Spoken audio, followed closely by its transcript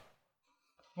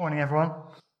Morning, everyone.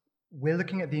 We're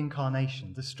looking at the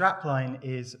incarnation. The strapline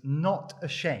is "Not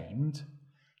ashamed,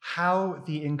 how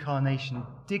the incarnation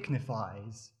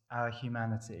dignifies our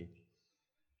humanity."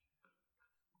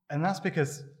 And that's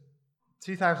because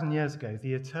 2,000 years ago,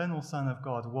 the eternal Son of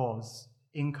God was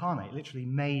incarnate, literally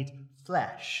made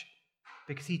flesh,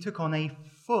 because he took on a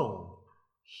full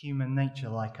human nature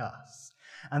like us.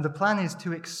 And the plan is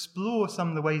to explore some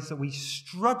of the ways that we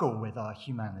struggle with our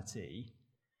humanity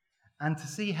and to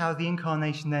see how the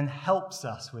incarnation then helps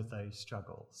us with those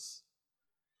struggles.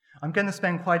 I'm going to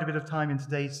spend quite a bit of time in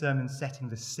today's sermon setting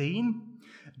the scene,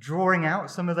 drawing out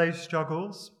some of those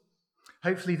struggles.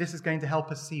 Hopefully this is going to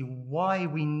help us see why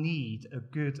we need a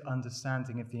good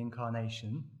understanding of the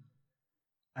incarnation.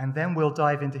 And then we'll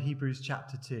dive into Hebrews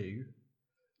chapter 2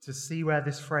 to see where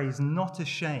this phrase, "not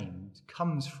ashamed,"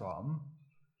 comes from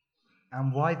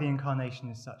and why the incarnation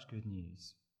is such good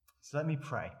news. So let me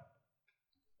pray.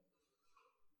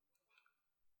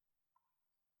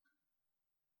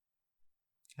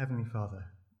 Heavenly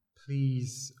Father,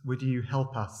 please would you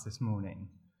help us this morning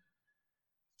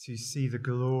to see the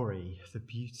glory, the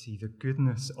beauty, the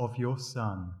goodness of your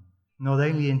Son, not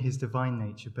only in his divine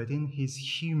nature, but in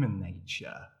his human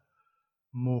nature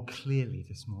more clearly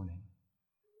this morning.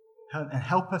 And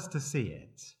help us to see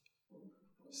it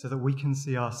so that we can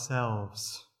see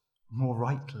ourselves more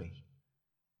rightly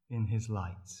in his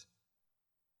light.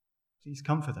 Please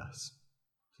comfort us.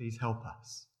 Please help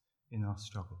us in our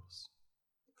struggles.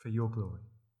 For your glory.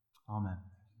 Amen.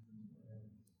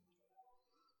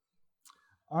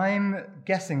 I'm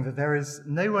guessing that there is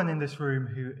no one in this room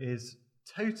who is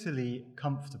totally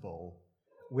comfortable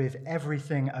with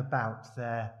everything about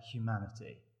their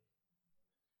humanity.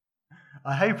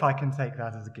 I hope I can take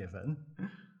that as a given.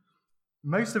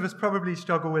 Most of us probably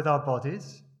struggle with our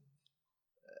bodies.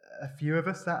 A few of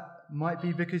us, that might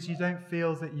be because you don't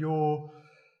feel that you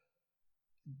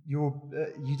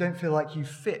don't feel like you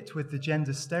fit with the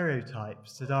gender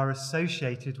stereotypes that are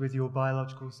associated with your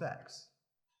biological sex.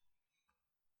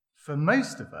 For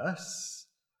most of us,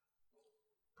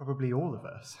 probably all of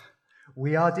us,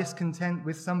 we are discontent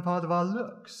with some part of our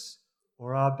looks,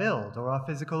 or our build, or our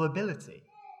physical ability.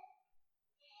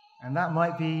 And that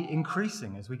might be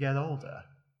increasing as we get older.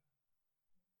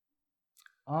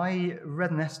 I read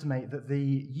an estimate that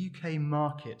the UK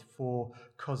market for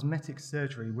cosmetic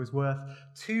surgery was worth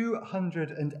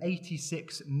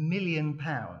 £286 million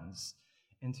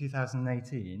in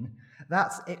 2018.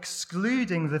 That's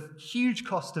excluding the huge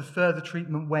cost of further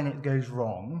treatment when it goes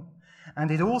wrong, and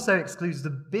it also excludes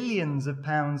the billions of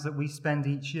pounds that we spend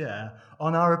each year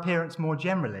on our appearance more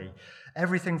generally.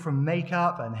 Everything from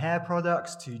makeup and hair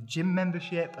products to gym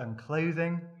membership and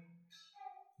clothing.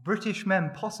 British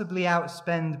men possibly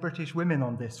outspend British women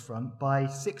on this front by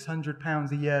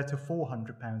 £600 a year to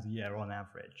 £400 a year on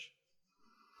average.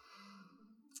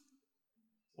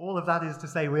 All of that is to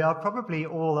say we are probably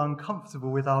all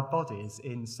uncomfortable with our bodies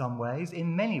in some ways,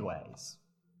 in many ways.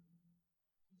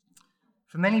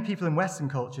 For many people in Western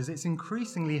cultures, it's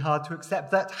increasingly hard to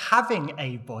accept that having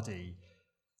a body,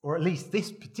 or at least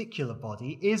this particular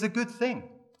body, is a good thing.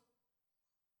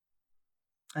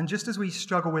 And just as we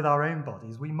struggle with our own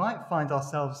bodies, we might find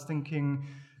ourselves thinking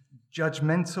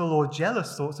judgmental or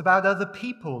jealous thoughts about other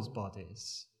people's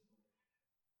bodies.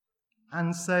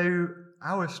 And so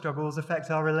our struggles affect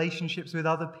our relationships with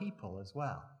other people as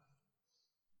well.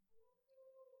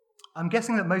 I'm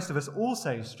guessing that most of us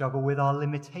also struggle with our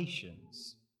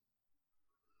limitations.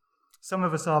 Some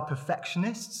of us are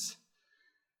perfectionists,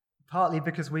 partly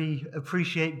because we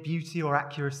appreciate beauty or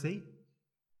accuracy.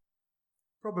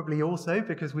 Probably also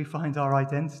because we find our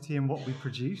identity in what we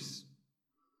produce.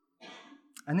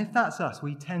 And if that's us,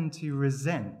 we tend to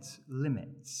resent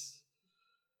limits.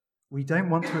 We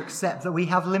don't want to accept that we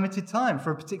have limited time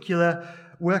for a particular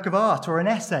work of art or an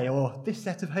essay or this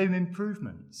set of home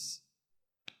improvements.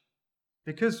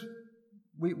 Because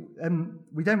we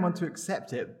don't want to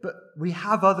accept it, but we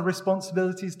have other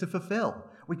responsibilities to fulfill.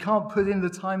 We can't put in the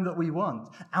time that we want,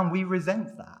 and we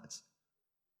resent that.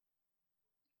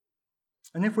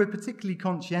 And if we're particularly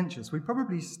conscientious, we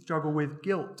probably struggle with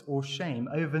guilt or shame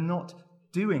over not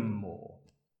doing more.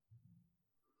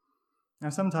 Now,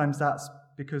 sometimes that's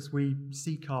because we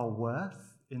seek our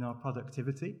worth in our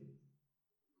productivity.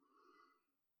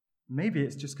 Maybe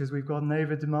it's just because we've got an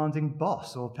over-demanding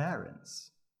boss or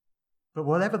parents. But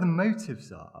whatever the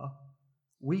motives are,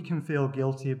 we can feel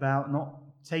guilty about not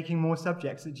taking more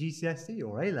subjects at GCSE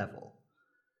or A-level.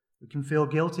 We can feel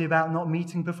guilty about not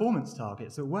meeting performance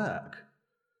targets at work.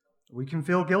 We can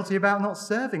feel guilty about not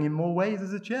serving in more ways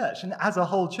as a church. And as a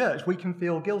whole church, we can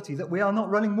feel guilty that we are not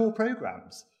running more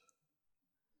programs.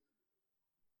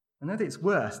 And at its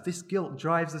worst, this guilt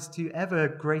drives us to ever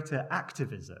greater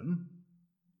activism,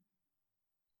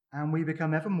 and we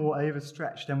become ever more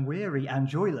overstretched and weary and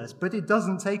joyless, but it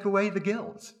doesn't take away the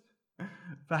guilt,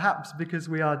 perhaps because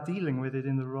we are dealing with it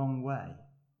in the wrong way.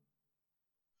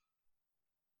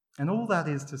 And all that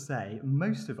is to say,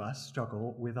 most of us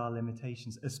struggle with our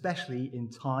limitations, especially in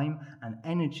time and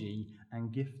energy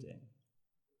and gifting.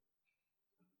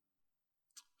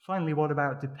 Finally, what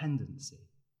about dependency?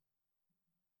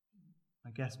 I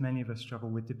guess many of us struggle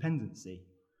with dependency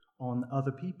on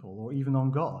other people or even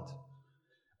on God.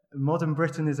 Modern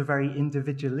Britain is a very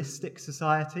individualistic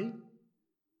society.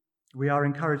 We are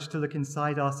encouraged to look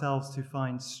inside ourselves to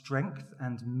find strength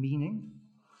and meaning.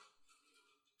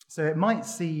 So it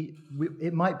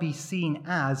might be seen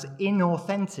as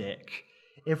inauthentic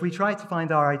if we try to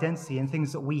find our identity in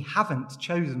things that we haven't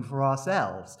chosen for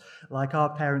ourselves, like our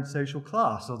parents' social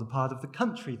class, or the part of the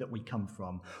country that we come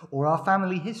from, or our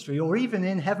family history, or even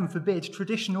in, heaven forbid,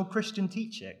 traditional Christian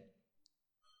teaching.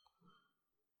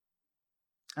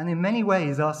 And in many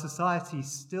ways, our society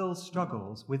still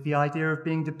struggles with the idea of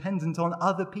being dependent on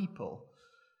other people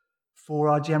for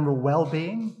our general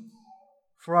well-being,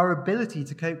 for our ability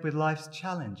to cope with life's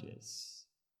challenges.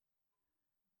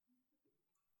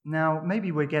 Now,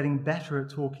 maybe we're getting better at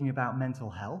talking about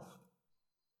mental health,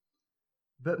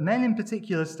 but men in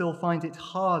particular still find it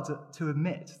hard to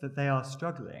admit that they are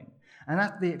struggling. And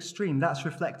at the extreme, that's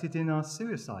reflected in our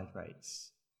suicide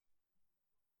rates.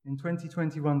 In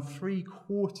 2021,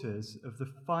 3/4 of the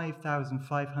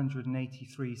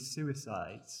 5,583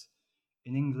 suicides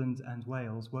in England and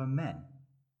Wales were men.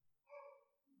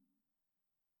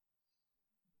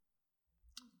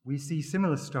 We see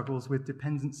similar struggles with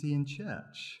dependency in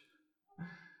church.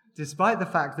 Despite the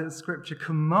fact that Scripture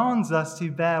commands us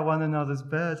to bear one another's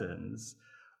burdens,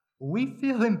 we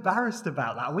feel embarrassed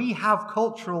about that. We have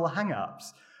cultural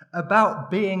hang-ups about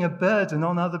being a burden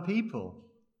on other people.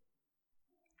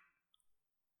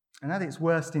 And at its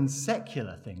worst in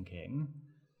secular thinking,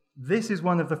 this is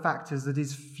one of the factors that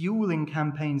is fueling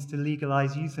campaigns to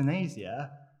legalize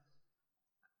euthanasia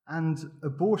and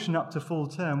abortion up to full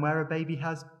term where a baby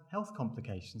has health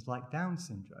complications like Down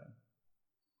syndrome.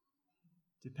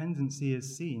 Dependency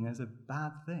is seen as a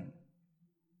bad thing,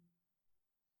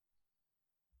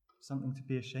 something to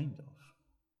be ashamed of.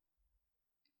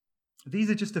 These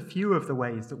are just a few of the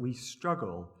ways that we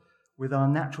struggle with our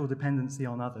natural dependency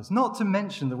on others, not to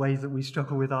mention the ways that we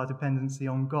struggle with our dependency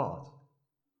on God.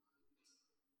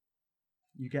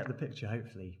 You get the picture,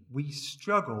 hopefully. We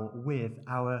struggle with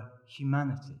our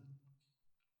humanity.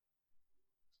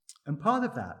 And part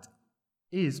of that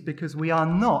is because we are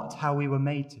not how we were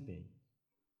made to be.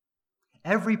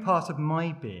 Every part of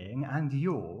my being and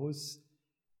yours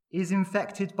is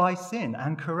infected by sin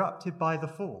and corrupted by the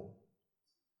fall.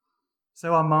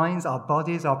 So our minds, our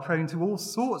bodies are prone to all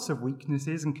sorts of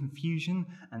weaknesses and confusion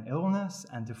and illness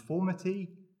and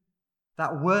deformity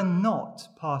that were not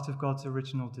part of God's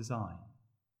original design.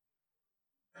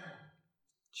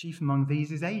 Chief among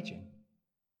these is aging.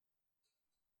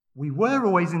 We were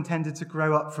always intended to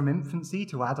grow up from infancy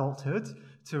to adulthood,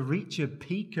 to reach a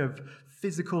peak of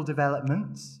physical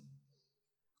development.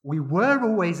 We were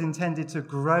always intended to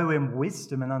grow in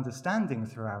wisdom and understanding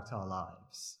throughout our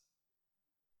lives.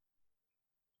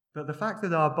 But the fact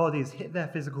that our bodies hit their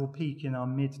physical peak in our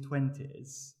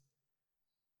mid-20s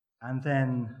and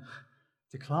then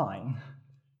decline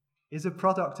is a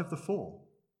product of the fall,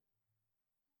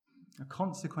 a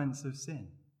consequence of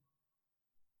sin.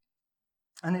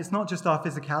 And it's not just our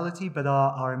physicality, but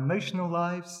our emotional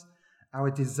lives, our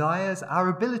desires, our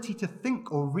ability to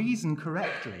think or reason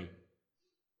correctly.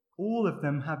 All of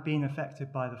them have been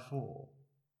affected by the fall.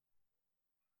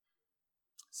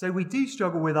 So we do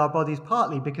struggle with our bodies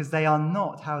partly because they are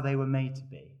not how they were made to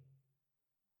be.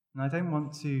 And I don't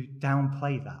want to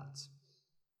downplay that.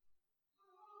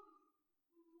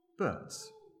 But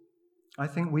I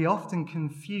think we often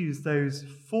confuse those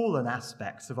fallen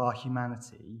aspects of our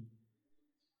humanity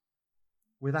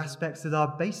with aspects that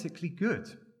are basically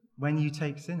good when you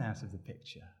take sin out of the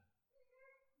picture.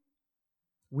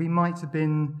 We might have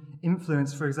been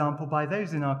influenced, for example, by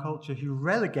those in our culture who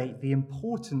relegate the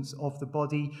importance of the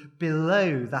body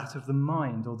below that of the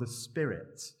mind or the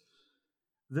spirit.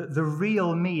 The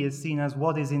real me is seen as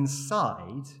what is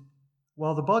inside,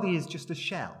 while the body is just a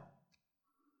shell.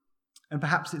 And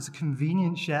perhaps it's a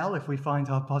convenient shell if we find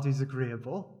our bodies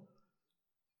agreeable.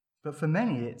 But for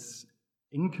many, it's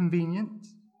inconvenient,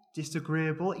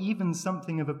 disagreeable, even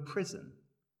something of a prison.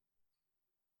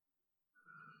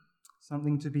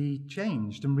 Something to be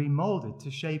changed and remolded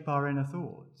to shape our inner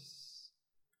thoughts.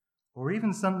 Or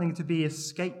even something to be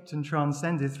escaped and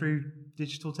transcended through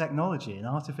digital technology and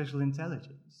artificial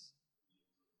intelligence.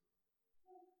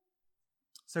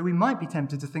 So we might be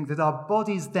tempted to think that our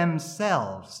bodies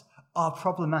themselves are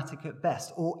problematic at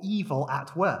best or evil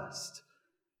at worst,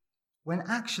 when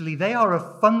actually they are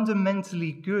a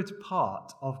fundamentally good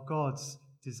part of God's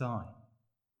design.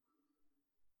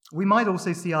 We might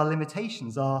also see our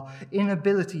limitations, our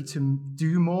inability to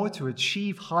do more, to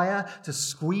achieve higher, to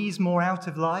squeeze more out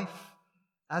of life,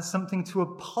 as something to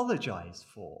apologize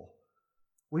for.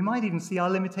 We might even see our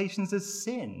limitations as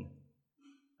sin,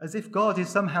 as if God is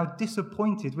somehow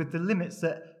disappointed with the limits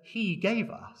that he gave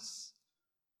us.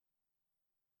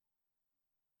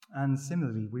 And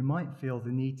similarly, we might feel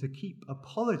the need to keep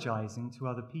apologizing to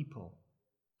other people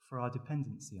for our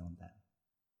dependency on them.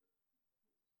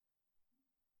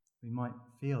 We might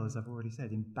feel, as I've already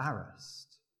said,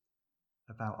 embarrassed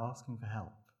about asking for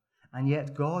help. And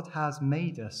yet God has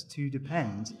made us to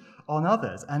depend on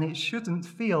others, and it shouldn't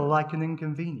feel like an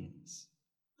inconvenience.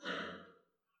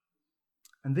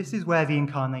 And this is where the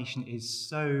incarnation is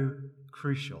so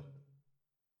crucial.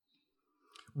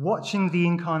 Watching the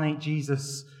incarnate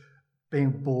Jesus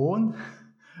being born,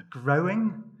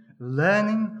 growing,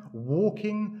 learning,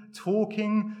 walking,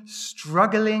 talking,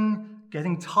 struggling,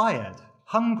 getting tired,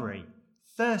 hungry,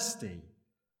 thirsty,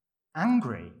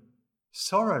 angry,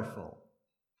 sorrowful,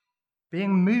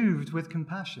 being moved with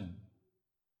compassion,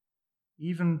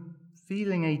 even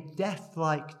feeling a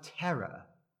death-like terror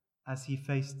as he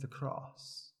faced the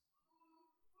cross.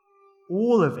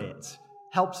 All of it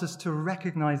helps us to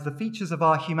recognize the features of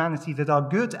our humanity that are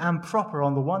good and proper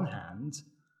on the one hand,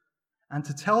 and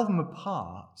to tell them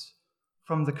apart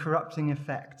from the corrupting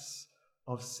effects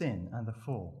of sin and the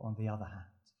fall on the other hand.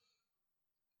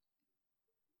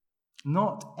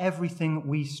 Not everything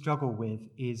we struggle with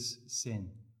is sin.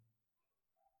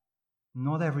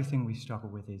 Not everything we struggle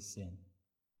with is sin.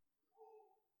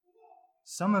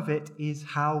 Some of it is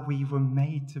how we were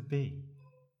made to be.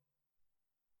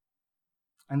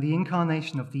 And the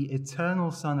incarnation of the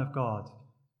eternal Son of God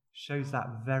shows that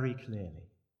very clearly.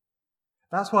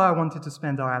 That's why I wanted to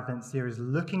spend our Advent series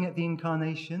looking at the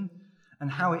incarnation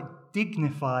and how it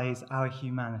dignifies our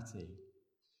humanity.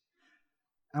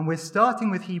 And we're starting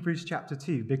with Hebrews chapter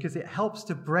 2 because it helps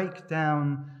to break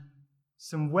down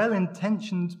some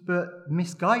well-intentioned but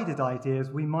misguided ideas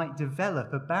we might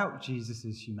develop about Jesus'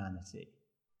 humanity.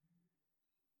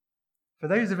 For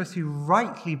those of us who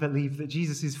rightly believe that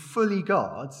Jesus is fully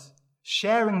God,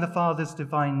 sharing the Father's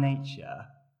divine nature,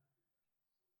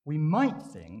 we might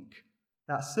think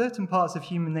that certain parts of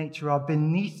human nature are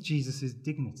beneath Jesus'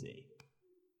 dignity.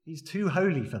 He's too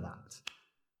holy for that.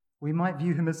 We might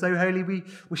view him as so holy we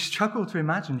struggle to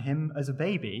imagine him as a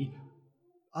baby,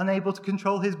 unable to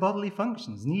control his bodily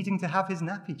functions, needing to have his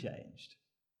nappy changed.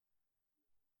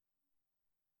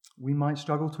 We might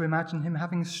struggle to imagine him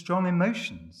having strong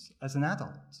emotions as an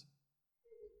adult,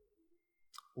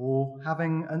 or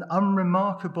having an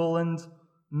unremarkable and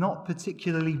not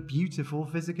particularly beautiful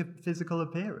physical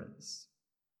appearance,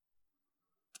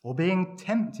 or being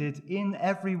tempted in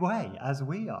every way as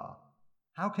we are.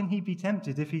 How can he be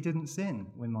tempted if he didn't sin,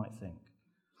 we might think?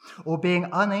 Or being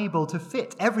unable to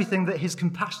fit everything that his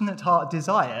compassionate heart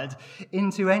desired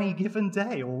into any given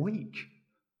day or week.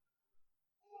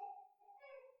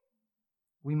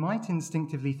 We might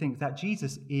instinctively think that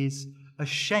Jesus is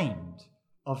ashamed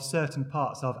of certain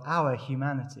parts of our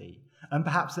humanity, and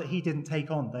perhaps that he didn't take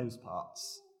on those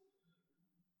parts.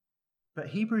 But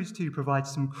Hebrews 2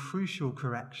 provides some crucial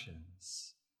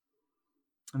corrections.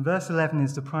 And verse 11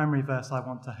 is the primary verse I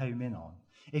want to home in on.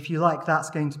 If you like, that's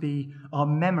going to be our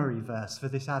memory verse for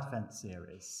this Advent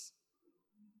series.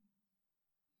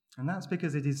 And that's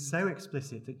because it is so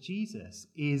explicit that Jesus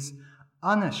is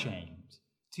unashamed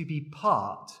to be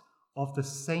part of the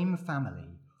same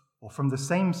family, or from the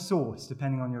same source,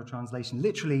 depending on your translation.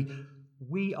 Literally,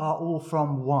 we are all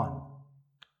from one.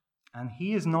 And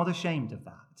he is not ashamed of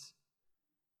that.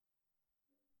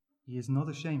 He is not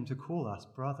ashamed to call us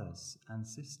brothers and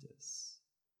sisters.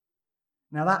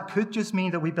 Now, that could just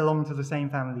mean that we belong to the same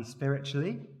family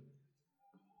spiritually,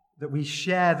 that we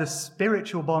share the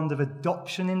spiritual bond of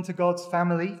adoption into God's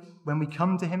family when we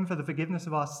come to him for the forgiveness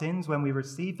of our sins, when we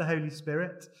receive the Holy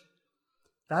Spirit.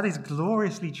 That is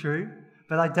gloriously true,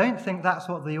 but I don't think that's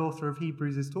what the author of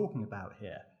Hebrews is talking about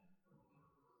here.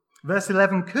 Verse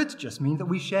 11 could just mean that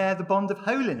we share the bond of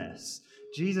holiness.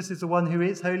 Jesus is the one who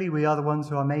is holy, we are the ones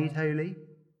who are made holy.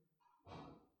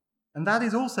 And that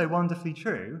is also wonderfully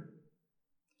true,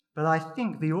 but I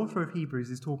think the author of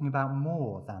Hebrews is talking about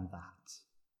more than that.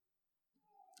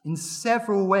 In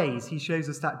several ways, he shows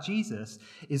us that Jesus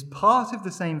is part of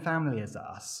the same family as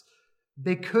us,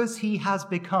 because he has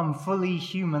become fully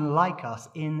human like us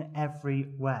in every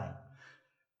way.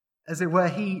 As it were,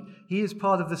 he is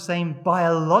part of the same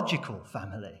biological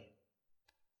family.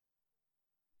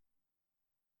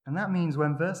 And that means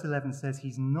when verse 11 says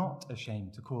he's not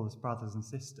ashamed to call us brothers and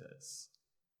sisters,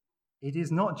 it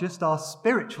is not just our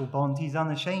spiritual bond he's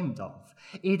unashamed of.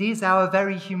 It is our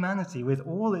very humanity with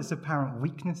all its apparent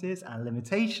weaknesses and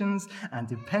limitations and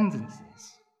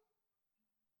dependencies.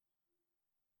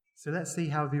 So let's see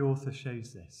how the author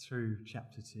shows this through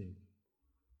chapter 2.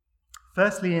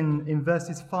 Firstly, in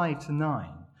verses 5 to 9,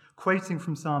 quoting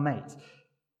from Psalm 8,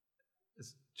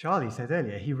 as Charlie said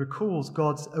earlier, he recalls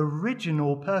God's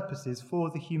original purposes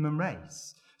for the human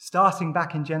race, starting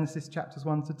back in Genesis chapters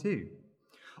 1 to 2.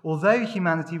 Although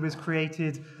humanity was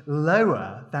created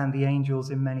lower than the angels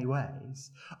in many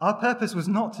ways, our purpose was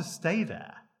not to stay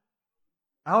there.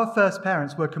 Our first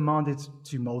parents were commanded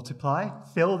to multiply,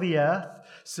 fill the earth,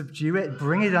 subdue it,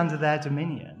 bring it under their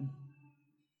dominion.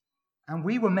 And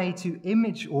we were made to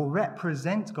image or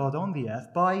represent God on the earth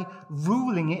by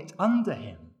ruling it under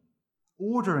him,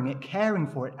 ordering it, caring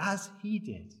for it as he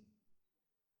did.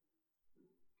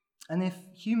 And if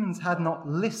humans had not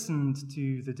listened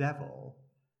to the devil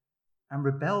and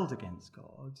rebelled against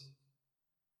God,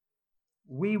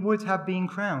 we would have been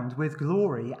crowned with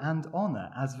glory and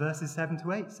honor, as verses 7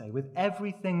 to 8 say, with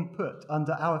everything put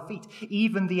under our feet,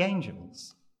 even the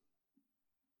angels.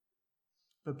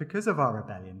 But because of our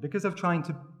rebellion, because of trying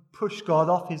to push God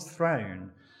off his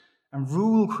throne and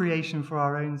rule creation for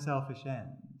our own selfish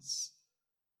ends,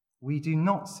 we do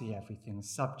not see everything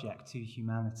subject to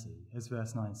humanity, as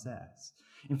verse 9 says.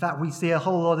 In fact, we see a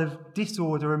whole lot of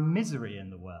disorder and misery in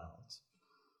the world,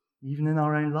 even in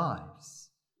our own lives.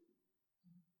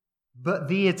 But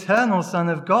the eternal Son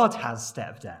of God has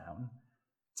stepped down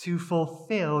to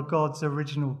fulfill God's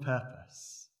original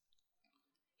purpose.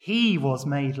 He was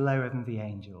made lower than the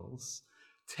angels,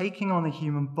 taking on a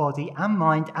human body and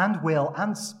mind and will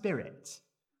and spirit.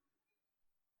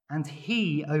 And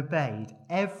he obeyed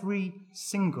every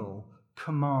single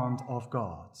command of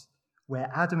God,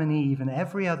 where Adam and Eve and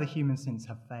every other human since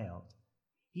have failed.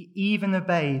 He even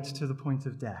obeyed to the point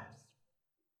of death.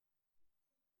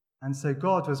 And so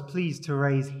God was pleased to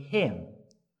raise him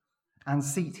and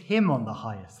seat him on the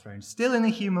highest throne, still in a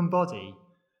human body,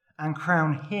 and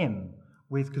crown him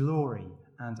with glory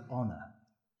and honor.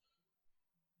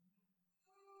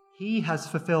 He has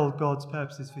fulfilled God's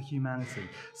purposes for humanity.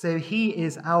 So he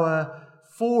is our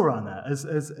forerunner, as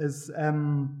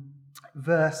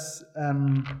verse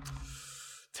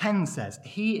 10 says.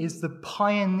 He is the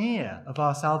pioneer of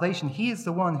our salvation. He is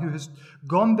the one who has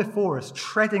gone before us,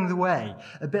 treading the way,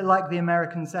 a bit like the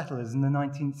American settlers in the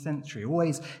 19th century,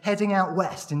 always heading out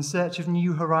west in search of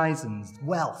new horizons,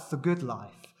 wealth, the good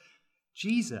life.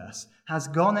 Jesus has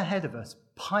gone ahead of us,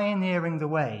 pioneering the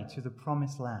way to the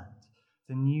promised land,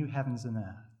 the new heavens and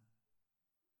earth.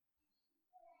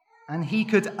 And he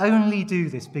could only do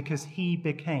this because he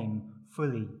became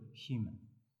fully human.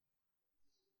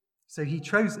 So he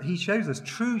shows us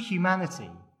true humanity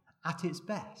at its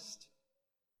best.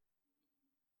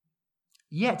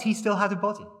 Yet he still had a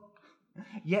body.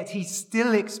 Yet he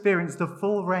still experienced the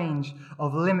full range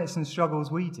of limits and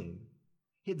struggles we do.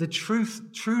 The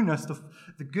trueness,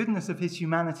 the goodness of his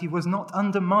humanity was not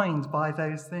undermined by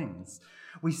those things.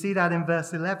 We see that in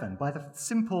verse 11, by the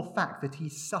simple fact that he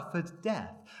suffered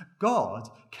death. God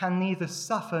can neither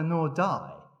suffer nor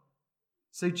die.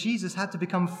 So Jesus had to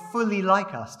become fully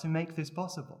like us to make this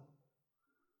possible.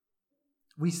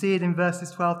 We see it in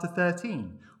verses 12 to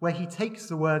 13, where he takes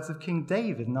the words of King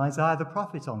David and Isaiah the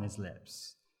prophet on his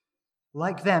lips.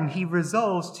 Like them, he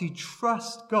resolves to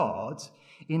trust God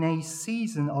in a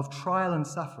season of trial and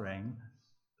suffering,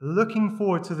 looking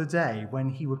forward to the day when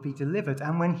he would be delivered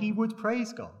and when he would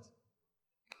praise God.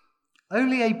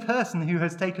 Only a person who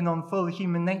has taken on full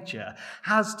human nature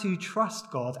has to trust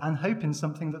God and hope in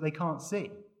something that they can't see.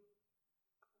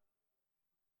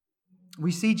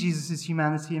 We see Jesus'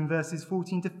 humanity in verses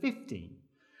 14 to 15,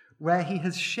 where he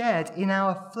has shared in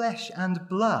our flesh and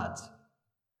blood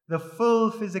the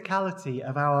full physicality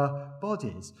of our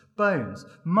bodies, bones,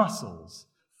 muscles,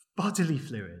 bodily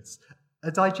fluids,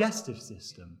 a digestive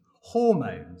system,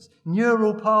 hormones,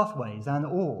 neural pathways, and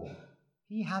all.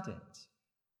 He had it,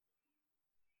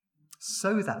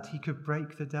 so that he could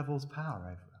break the devil's power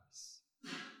over us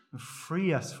and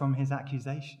free us from his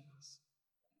accusations.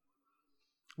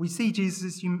 We see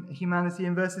Jesus' humanity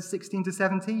in verses 16 to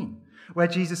 17, where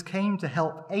Jesus came to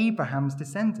help Abraham's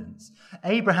descendants,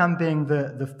 Abraham being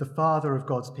the father of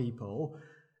God's people,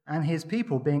 and his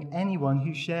people being anyone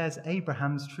who shares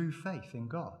Abraham's true faith in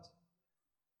God.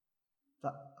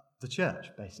 The church,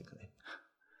 basically.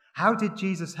 How did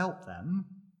Jesus help them?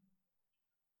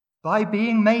 By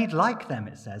being made like them,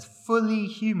 it says, fully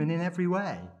human in every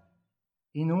way,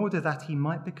 in order that he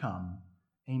might become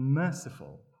a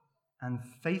merciful and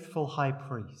faithful high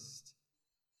priest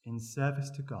in service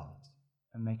to God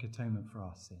and make atonement for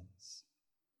our sins.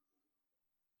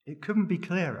 It couldn't be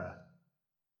clearer.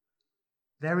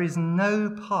 There is no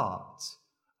part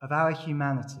of our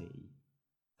humanity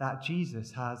that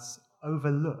Jesus has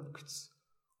overlooked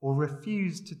or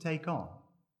refused to take on.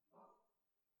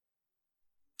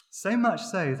 So much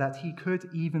so that he could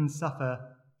even suffer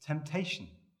temptation,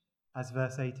 as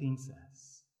verse 18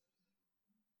 says.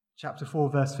 Chapter 4,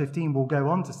 verse 15 will go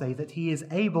on to say that he is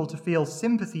able to feel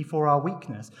sympathy for our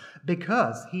weakness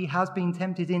because he has been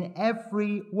tempted in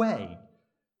every way,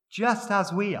 just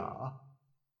as we are,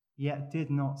 yet did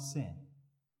not sin.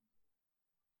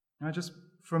 Now, just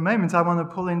for a moment, I want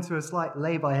to pull into a slight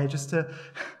lay-by here just to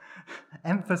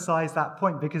emphasize that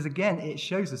point, because again, it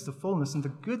shows us the fullness and the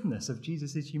goodness of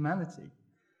Jesus' humanity.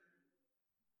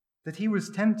 That he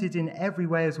was tempted in every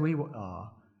way as we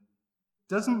are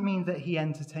doesn't mean that he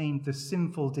entertained the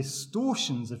sinful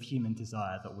distortions of human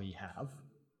desire that we have.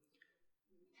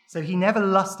 So he never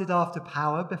lusted after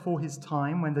power before his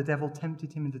time when the devil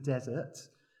tempted him in the desert.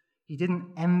 He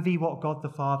didn't envy what God the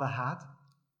Father had.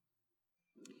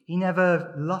 He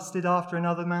never lusted after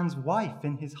another man's wife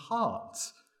in his heart,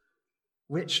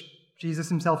 which Jesus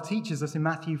himself teaches us in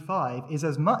Matthew 5 is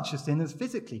as much a sin as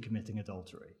physically committing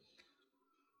adultery.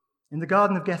 In the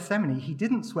Garden of Gethsemane, he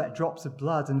didn't sweat drops of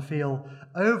blood and feel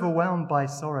overwhelmed by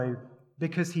sorrow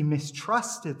because he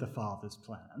mistrusted the Father's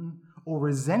plan or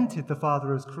resented the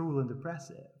Father as cruel and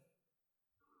oppressive.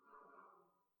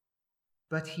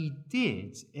 But he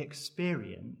did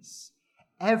experience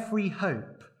every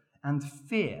hope and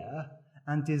fear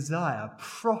and desire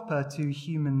proper to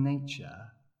human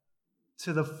nature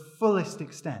to the fullest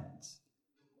extent.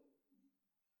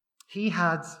 He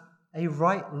had a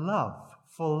right love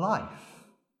for life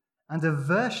and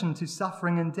aversion to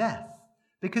suffering and death,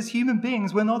 because human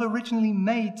beings were not originally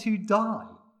made to die,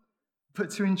 but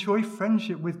to enjoy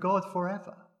friendship with God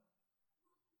forever.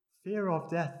 Fear of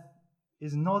death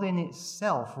is not in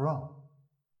itself wrong.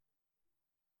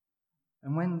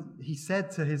 And when he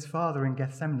said to his Father in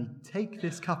Gethsemane, "Take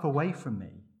this cup away from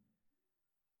me,"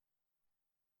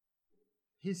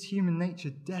 his human nature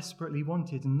desperately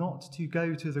wanted not to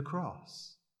go to the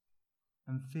cross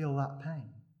and feel that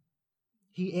pain.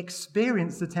 He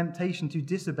experienced the temptation to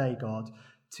disobey God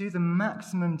to the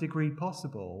maximum degree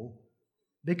possible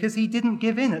because he didn't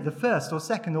give in at the first or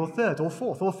second or third or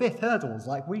fourth or fifth hurdles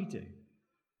like we do.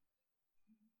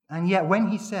 And yet when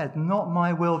he said, "Not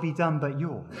my will be done but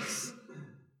yours,"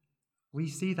 we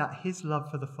see that his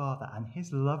love for the Father and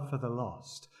his love for the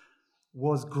lost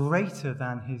was greater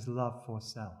than his love for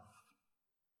self.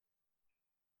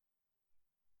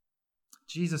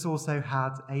 Jesus also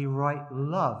had a right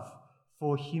love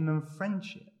for human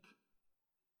friendship.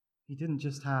 He didn't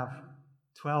just have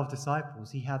 12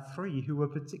 disciples, he had 3 who were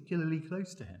particularly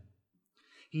close to him.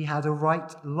 He had a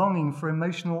right longing for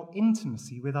emotional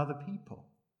intimacy with other people,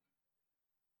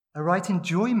 a right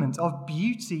enjoyment of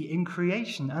beauty in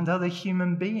creation and other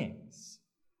human beings,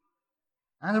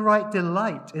 and a right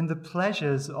delight in the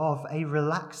pleasures of a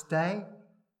relaxed day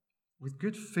with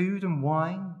good food and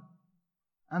wine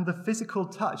and the physical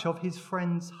touch of his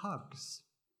friends' hugs.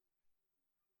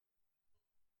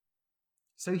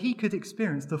 So he could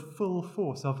experience the full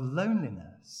force of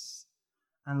loneliness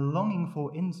and longing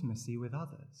for intimacy with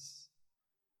others,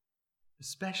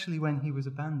 especially when he was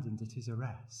abandoned at his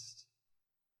arrest,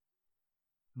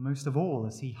 most of all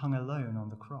as he hung alone on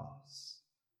the cross.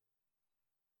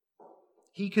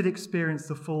 He could experience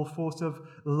the full force of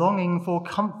longing for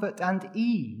comfort and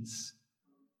ease,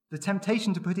 the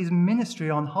temptation to put his ministry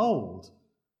on hold,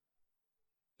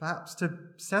 perhaps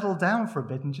to settle down for a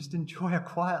bit and just enjoy a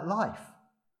quiet life.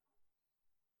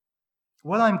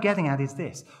 What I'm getting at is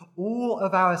this: all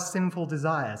of our sinful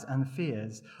desires and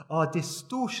fears are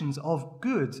distortions of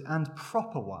good and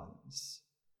proper ones.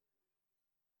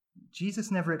 Jesus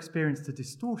never experienced the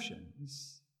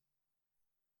distortions,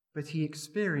 but he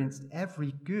experienced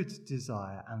every good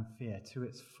desire and fear to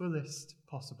its fullest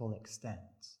possible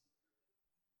extent.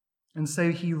 And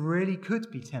so he really could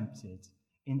be tempted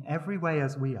in every way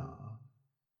as we are,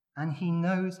 and he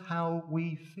knows how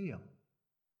we feel.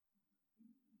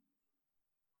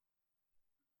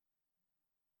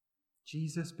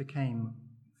 Jesus became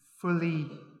fully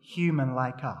human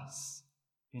like us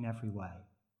in every way.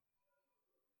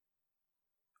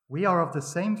 We are of the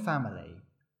same family,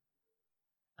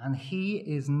 and he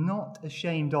is not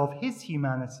ashamed of his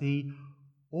humanity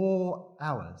or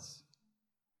ours.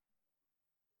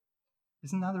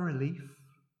 Isn't that a relief?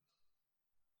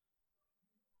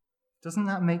 Doesn't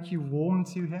that make you warm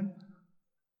to him?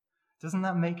 Doesn't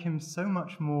that make him so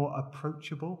much more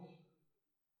approachable?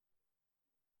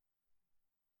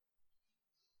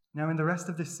 Now, in the rest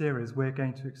of this series, we're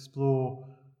going to explore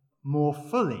more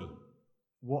fully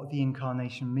what the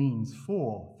incarnation means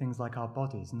for things like our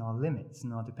bodies and our limits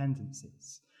and our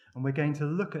dependencies. And we're going to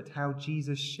look at how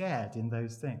Jesus shared in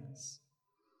those things.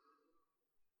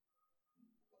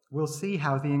 We'll see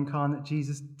how the incarnate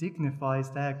Jesus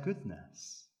dignifies their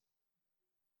goodness,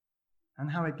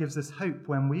 and how it gives us hope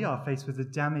when we are faced with the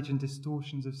damage and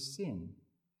distortions of sin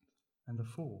and the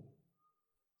fall.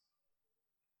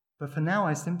 But for now,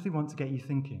 I simply want to get you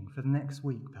thinking for the next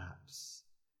week, perhaps.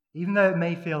 Even though it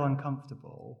may feel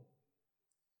uncomfortable,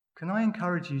 can I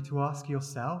encourage you to ask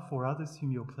yourself or others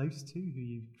whom you're close to, who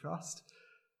you trust,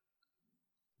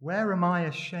 where am I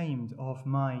ashamed of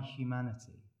my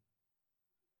humanity?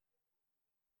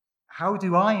 How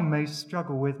do I most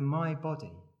struggle with my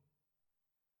body?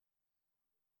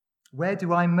 Where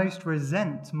do I most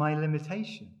resent my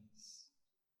limitations?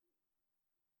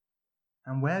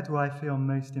 And where do I feel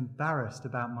most embarrassed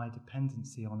about my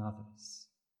dependency on others?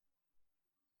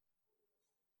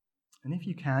 And if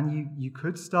you can, you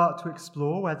could start to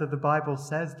explore whether the Bible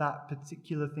says that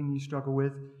particular thing you struggle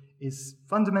with is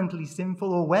fundamentally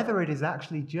sinful, or whether it is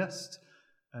actually just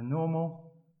a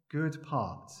normal, good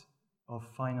part of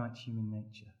finite human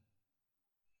nature.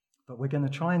 But we're going to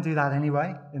try and do that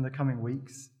anyway in the coming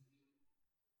weeks.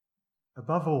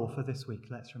 Above all, for this week,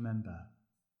 let's remember,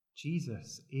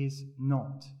 Jesus is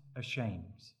not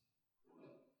ashamed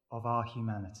of our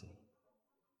humanity.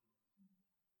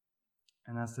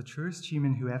 And as the truest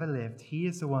human who ever lived, he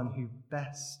is the one who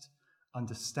best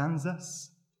understands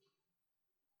us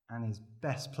and is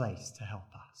best placed to help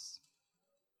us.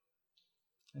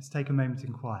 Let's take a moment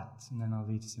in quiet, and then I'll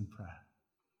lead us in prayer.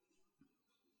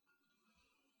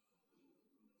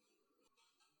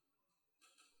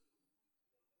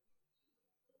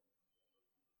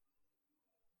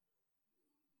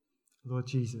 Lord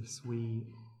Jesus, we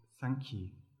thank you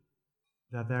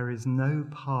that there is no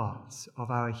part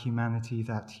of our humanity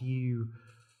that you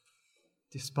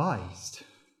despised,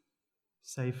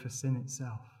 save for sin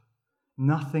itself.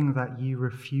 Nothing that you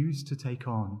refused to take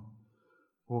on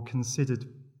or considered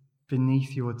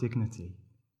beneath your dignity.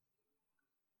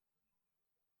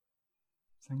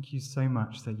 Thank you so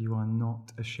much that you are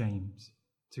not ashamed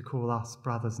to call us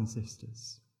brothers and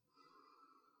sisters.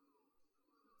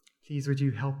 Please would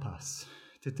you help us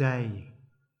today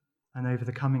and over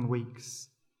the coming weeks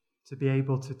to be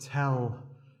able to tell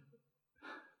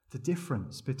the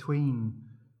difference between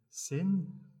sin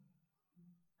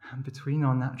and between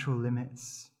our natural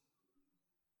limits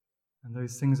and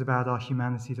those things about our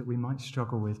humanity that we might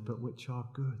struggle with but which are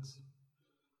good.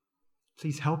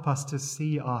 Please help us to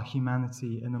see our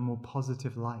humanity in a more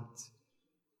positive light.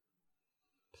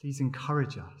 Please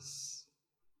encourage us.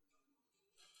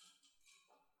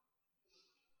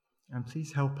 And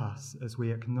please help us as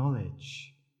we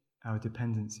acknowledge our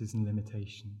dependencies and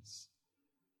limitations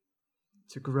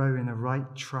to grow in a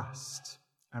right trust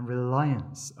and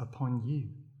reliance upon you,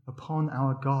 upon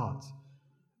our God,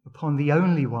 upon the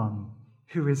only one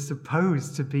who is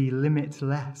supposed to be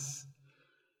limitless,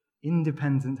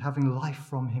 independent, having life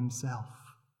from himself,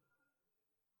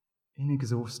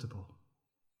 inexhaustible.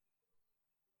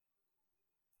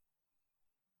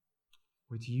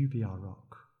 Would you be our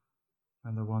rock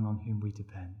and the one on whom we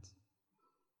depend?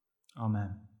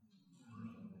 Amen.